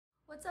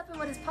What's up and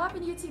what is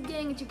poppin' YouTube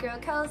gang? It's your girl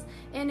Kels,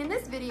 and in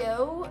this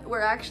video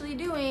we're actually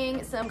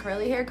doing some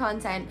curly hair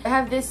content. I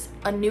have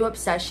a new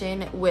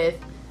obsession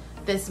with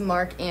this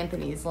Marc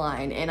Anthony's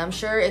line, and I'm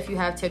sure if you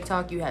have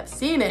TikTok you have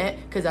seen it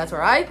because that's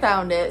where I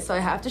found it, so I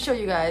have to show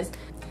you guys.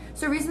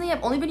 So recently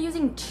I've only been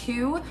using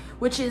two,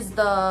 which is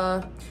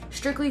the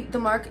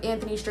Marc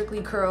Anthony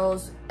Strictly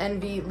Curls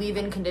Envy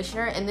leave-in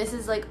conditioner, and this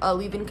is like a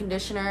leave-in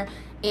conditioner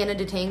and a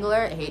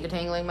detangler. I hate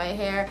detangling my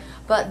hair,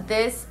 but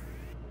this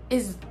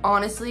is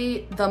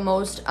honestly the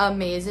most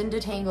amazing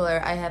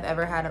detangler I have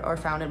ever had or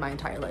found in my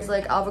entire life. It's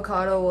like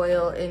avocado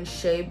oil and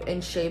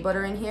shea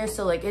butter in here,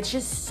 so like it's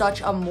just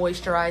such a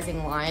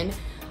moisturizing line.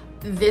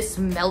 This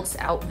melts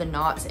out the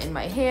knots in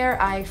my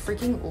hair. I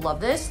freaking love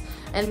this.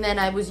 And then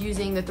I was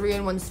using the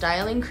 3-in-1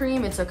 styling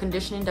cream. It's a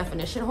conditioning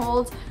definition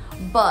hold,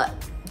 but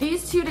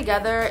these two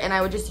together, and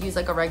I would just use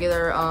like a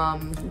regular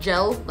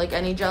gel, like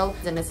any gel,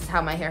 and this is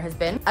how my hair has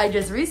been. I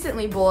just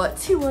recently bought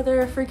two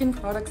other freaking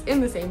products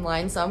in the same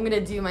line, so I'm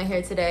gonna do my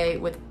hair today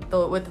with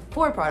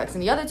 4 products,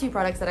 and the other 2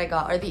 products that I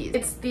got are these.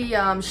 It's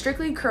the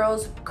Strictly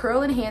Curls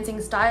Curl Enhancing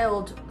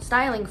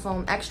Styling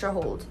Foam Extra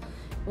Hold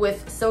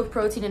with silk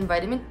protein and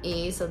vitamin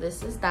E, so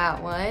this is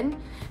that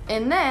one.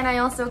 And then I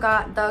also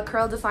got the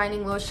Curl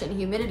Defining Lotion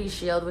Humidity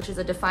Shield, which is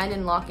a define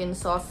and lock in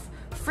soft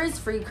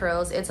frizz-free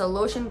curls. It's a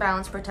lotion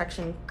balance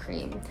protection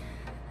cream.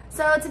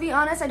 So to be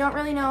honest, I don't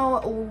really know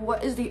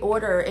what is the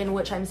order in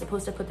which I'm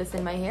supposed to put this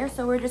in my hair,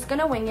 so we're just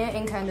gonna wing it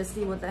and kind of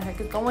see what the heck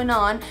is going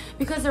on,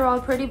 because they're all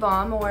pretty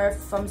bomb, or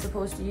if I'm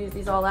supposed to use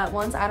these all at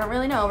once, I don't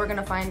really know. We're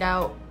gonna find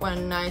out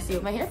when I see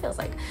what my hair feels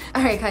like.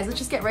 All right guys, let's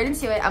just get right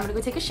into it. I'm gonna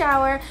go take a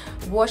shower,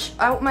 wash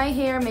out my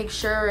hair, make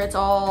sure it's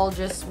all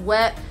just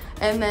wet,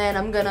 and then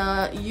I'm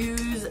gonna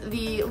use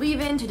the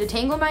leave-in to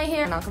detangle my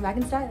hair, and I'll come back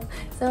and style.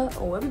 So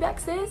we'll be back,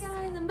 sis. Hey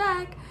guys, I'm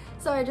back.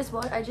 So I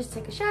just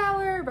took a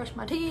shower, brushed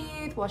my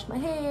teeth, washed my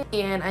hair,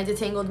 and I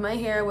detangled my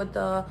hair with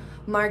the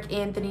Marc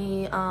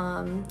Anthony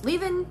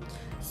leave-in.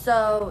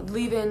 So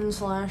leave-in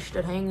slash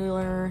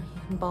detangler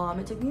balm.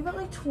 It took me about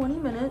like 20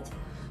 minutes.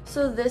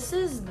 So this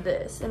is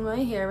this in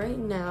my hair right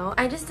now.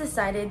 I just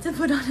decided to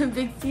put on a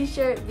big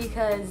t-shirt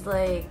because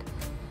like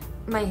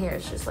my hair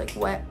is just like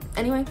wet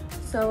anyway.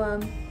 So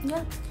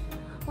yeah,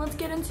 let's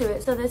get into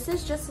it. So this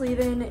is just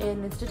leave-in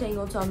and it's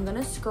detangled, so I'm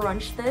gonna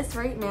scrunch this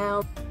right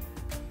now.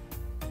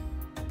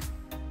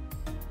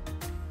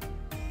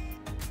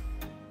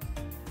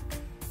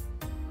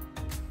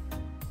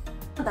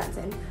 That's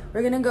in.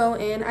 We're gonna go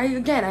in.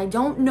 I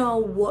don't know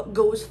what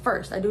goes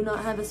first. I do not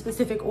have a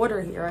specific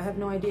order here. I have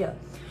no idea.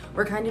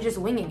 We're kind of just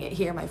winging it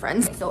here, my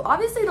friends. So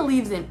obviously the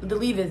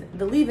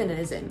leave-in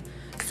is in.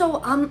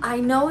 So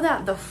I know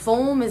that the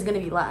foam is gonna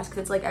be last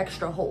because it's like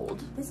extra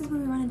hold. This is where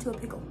we run into a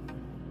pickle.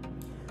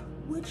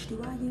 Which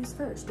do I use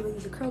first? Do I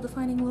use a curl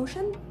defining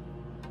lotion,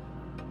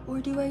 or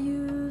do I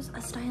use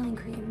a styling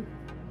cream?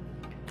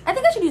 I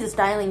think I should use a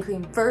styling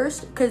cream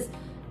first, because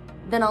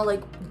then I'll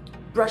like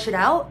brush it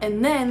out,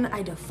 and then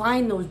I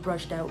define those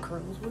brushed out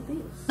curls with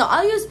these. No,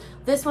 I'll use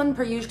this one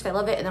per use because I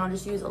love it, and then I'll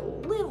just use a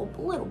little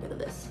bit of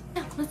this.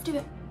 Yeah, let's do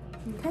it.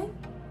 Okay.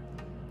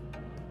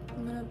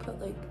 I'm gonna put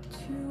like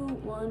 2,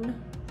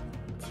 1,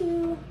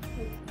 2,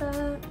 like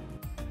that.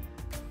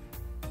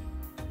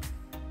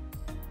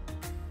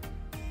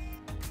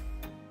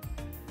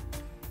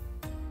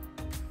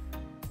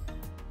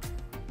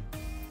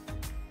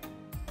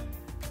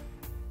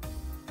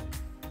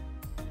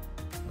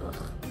 Ugh,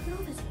 look at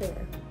all this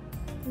hair.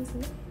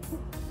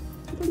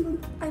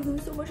 I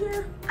lose so much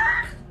hair.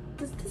 Ah,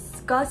 this is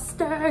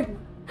disgusting.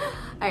 All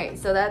right,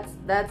 so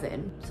that's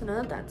in. So now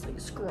that that's like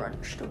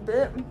scrunched a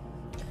bit,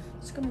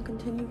 just gonna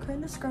continue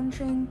kind of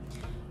scrunching,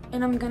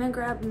 and I'm gonna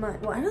grab my,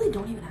 well, I really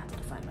don't even have to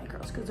define my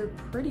curls because they're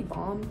pretty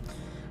bomb,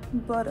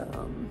 but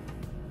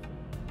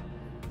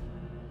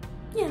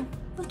yeah,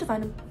 let's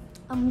define them.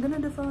 I'm gonna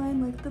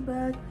define like the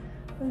back.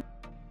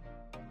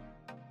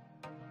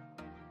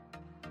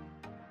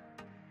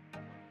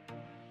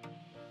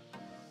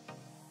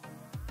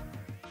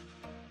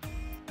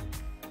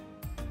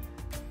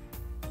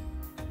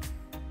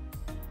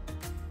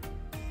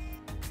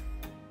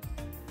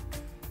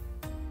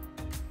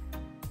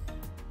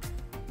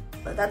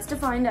 But that's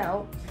defined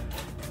out.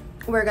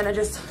 We're gonna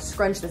just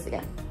scrunch this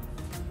again.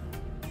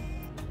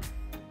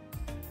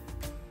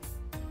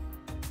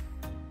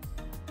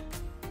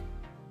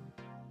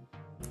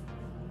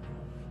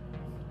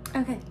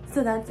 Okay,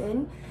 so that's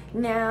in.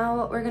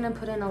 Now we're gonna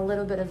put in a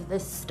little bit of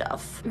this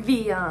stuff.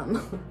 The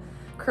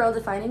curl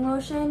defining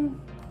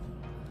lotion.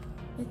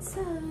 It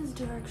says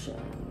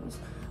directions.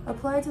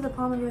 Apply to the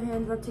palm of your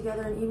hand, rub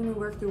together, and evenly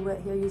work through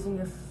wet hair using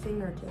your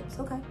fingertips.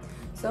 Okay,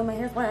 so my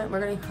hair's wet. We're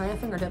gonna have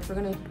fingertips. We're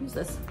gonna use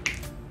this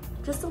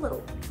just a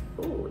little.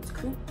 Oh, it's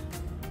cream.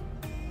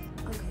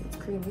 Okay, it's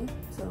creamy.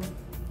 So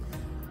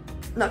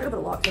I'm not gonna put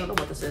a lot. I don't know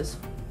what this is.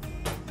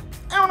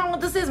 I don't know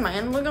what this is,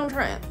 man. We're gonna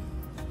try it.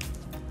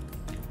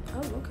 Oh,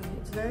 okay.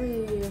 It's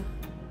very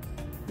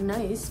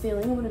nice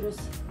feeling. I'm gonna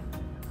just.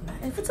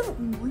 If it's a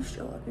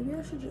moisture lock, maybe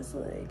I should just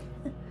like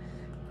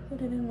put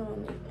it in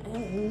on the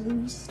ends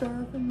and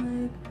stuff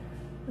and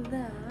like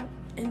that.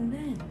 And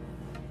then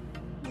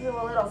Do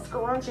a little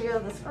scrunchy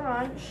of the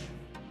scrunch.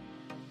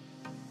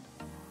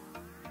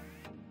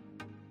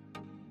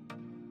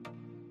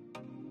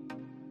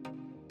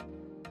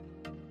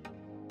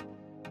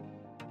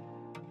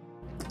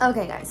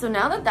 Okay guys, so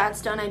now that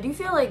that's done, I do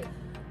feel like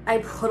I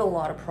put a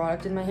lot of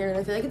product in my hair and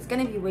I feel like it's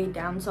gonna be weighed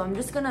down, so I'm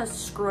just gonna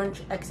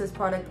scrunch excess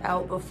product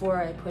out before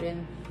I put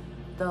in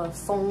the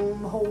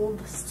foam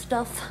hold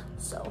stuff.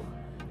 So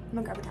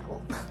I'm gonna grab a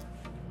towel.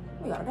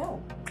 We got a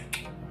towel.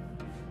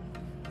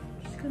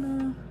 Just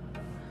gonna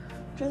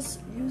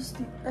use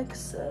the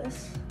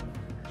excess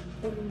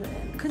and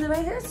then, because my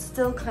hair is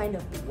still kind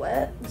of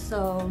wet,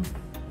 so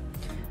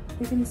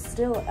we can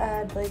still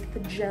add like the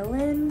gel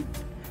in.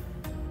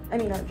 I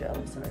mean, not gel,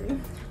 sorry.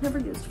 Never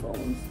used foam.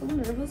 I'm so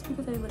nervous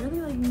because I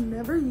literally like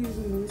never use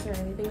mousse or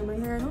anything in my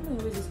hair. I don't think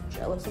I always use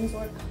gel of some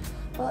sort,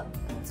 but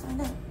let's find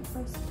out.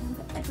 First time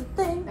for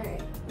everything. All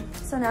right,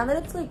 so now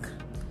that it's like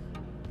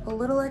a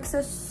little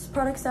excess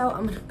products out,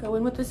 I'm gonna go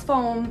in with this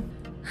foam.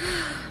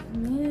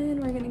 Man,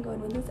 we're gonna go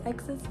in with this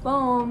excess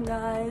foam,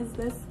 guys.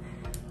 This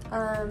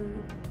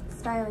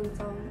styling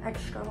foam,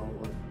 extra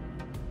hold.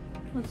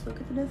 Let's look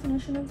at the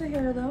definition of the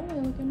hair though.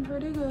 We're looking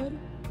pretty good.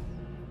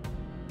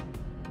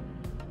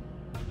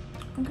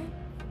 Okay,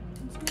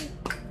 let's do it.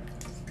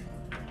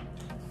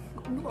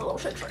 A little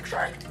shake, shake,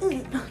 shake.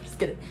 Just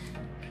kidding.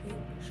 Shake,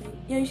 shake.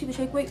 Yeah, you see the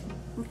shake? Wait.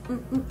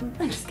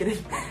 I'm just kidding.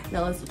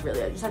 No, let's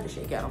really, I just have to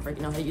shake it. I don't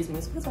freaking know how to use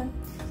mousse, but it's fine.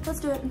 Let's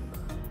do it.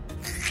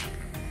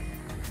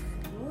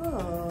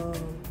 Whoa.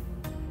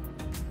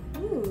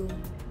 Ooh.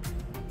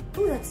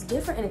 Ooh, that's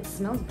different and it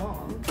smells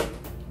bomb.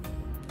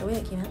 The way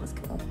it came out was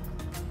cool.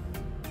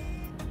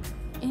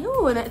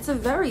 Ew, and it's a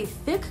very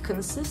thick,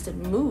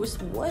 consistent mousse.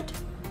 What?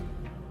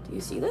 Do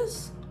you see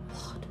this?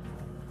 What?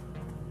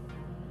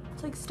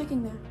 It's like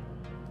sticking there.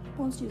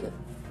 Let's use it.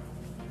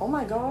 Oh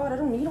my god, I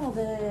don't need all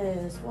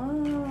this.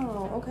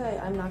 Wow. Okay,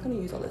 I'm not gonna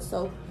use all this,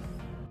 so.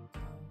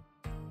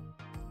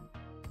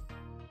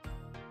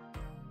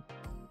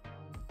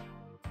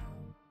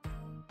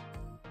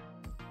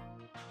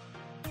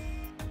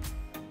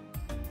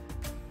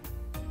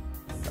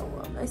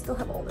 I still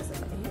have all this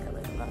in my hair.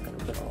 Like, I'm not gonna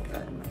put all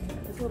that in my hair.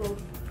 It's a little.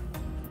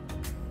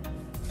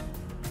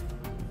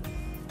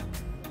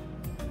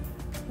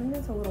 I think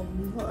that's a little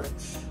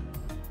much.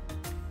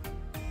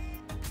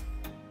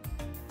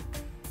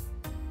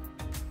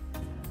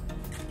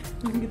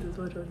 Look at this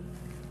one, Jordan.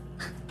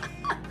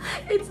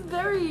 It's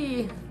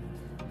very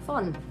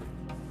fun.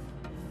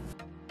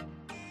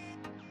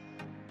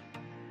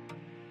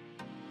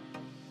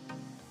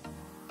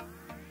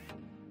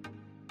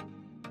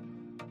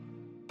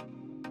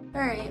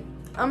 All right,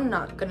 I'm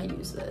not gonna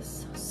use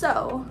this.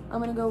 So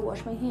I'm gonna go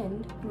wash my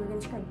hand and we're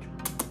gonna scrunch.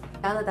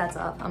 Now that that's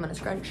off, I'm gonna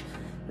scrunch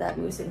that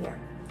mousse in here.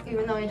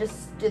 Even though I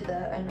just did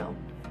that, I know.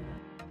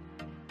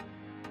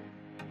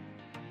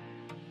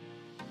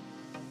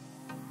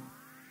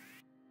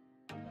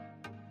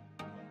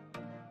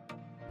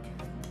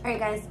 All right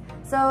guys,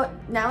 so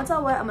now it's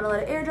all wet. I'm gonna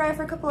let it air dry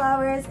for a couple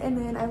hours and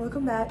then I will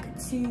come back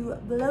to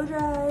blow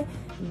dry,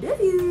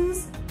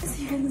 diffuse,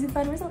 so you guys can see the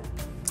final result.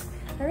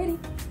 Alrighty,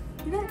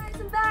 you guys,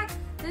 I'm back.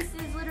 This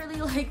is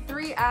literally like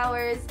 3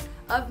 hours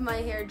of my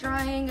hair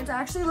drying. It's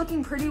actually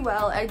looking pretty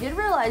well. I did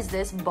realize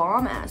this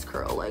bomb ass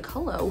curl, like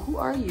hello, who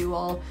are you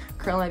all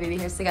curling my baby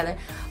hairs together?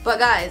 But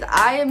guys,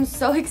 I am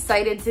so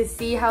excited to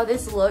see how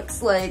this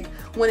looks like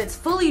when it's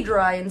fully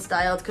dry and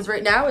styled, because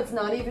right now it's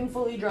not even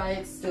fully dry,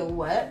 it's still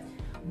wet.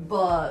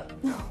 But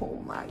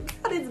oh my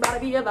god, it's about to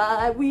be a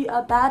vibe. We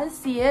are about to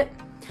see it.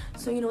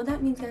 So you know what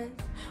that means, guys.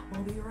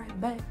 We'll be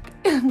right back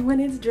when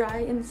it's dry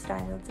and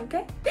styled,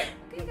 okay?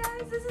 Okay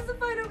guys, this is the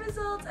final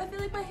result. I feel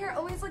like my hair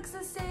always looks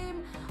the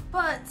same,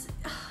 but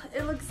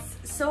it looks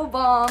so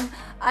bomb.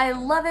 I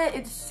love it.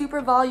 It's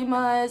super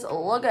volumized.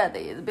 Look at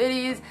these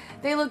bitties.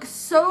 They look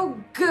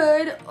so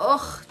good.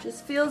 Ugh,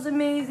 just feels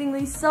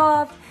amazingly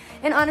soft.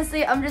 And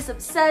honestly, I'm just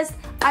obsessed.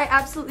 I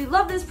absolutely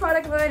love this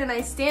product line and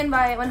I stand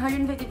by it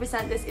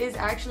 150%. This is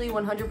actually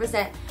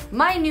 100%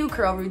 my new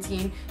curl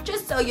routine.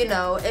 Just so you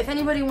know, if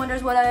anybody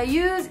wonders what I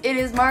use, it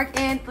is Marc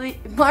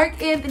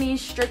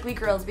Anthony's Strictly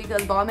Curls,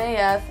 because bomb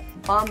AF,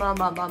 bomb, bomb,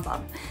 bomb, bomb,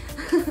 bomb.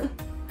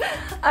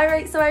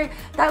 Alright, so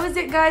that was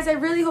it guys. I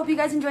really hope you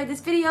guys enjoyed this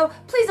video.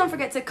 Please don't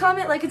forget to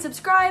comment, like, and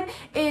subscribe,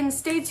 and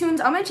stay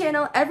tuned on my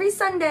channel every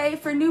Sunday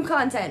for new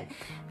content.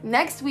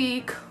 Next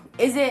week,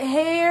 is it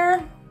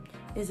hair?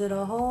 Is it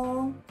a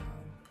haul?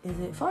 Is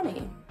it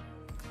funny?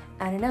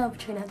 I don't know,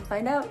 but you're gonna have to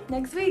find out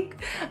next week.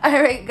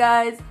 Alright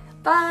guys,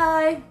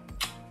 bye!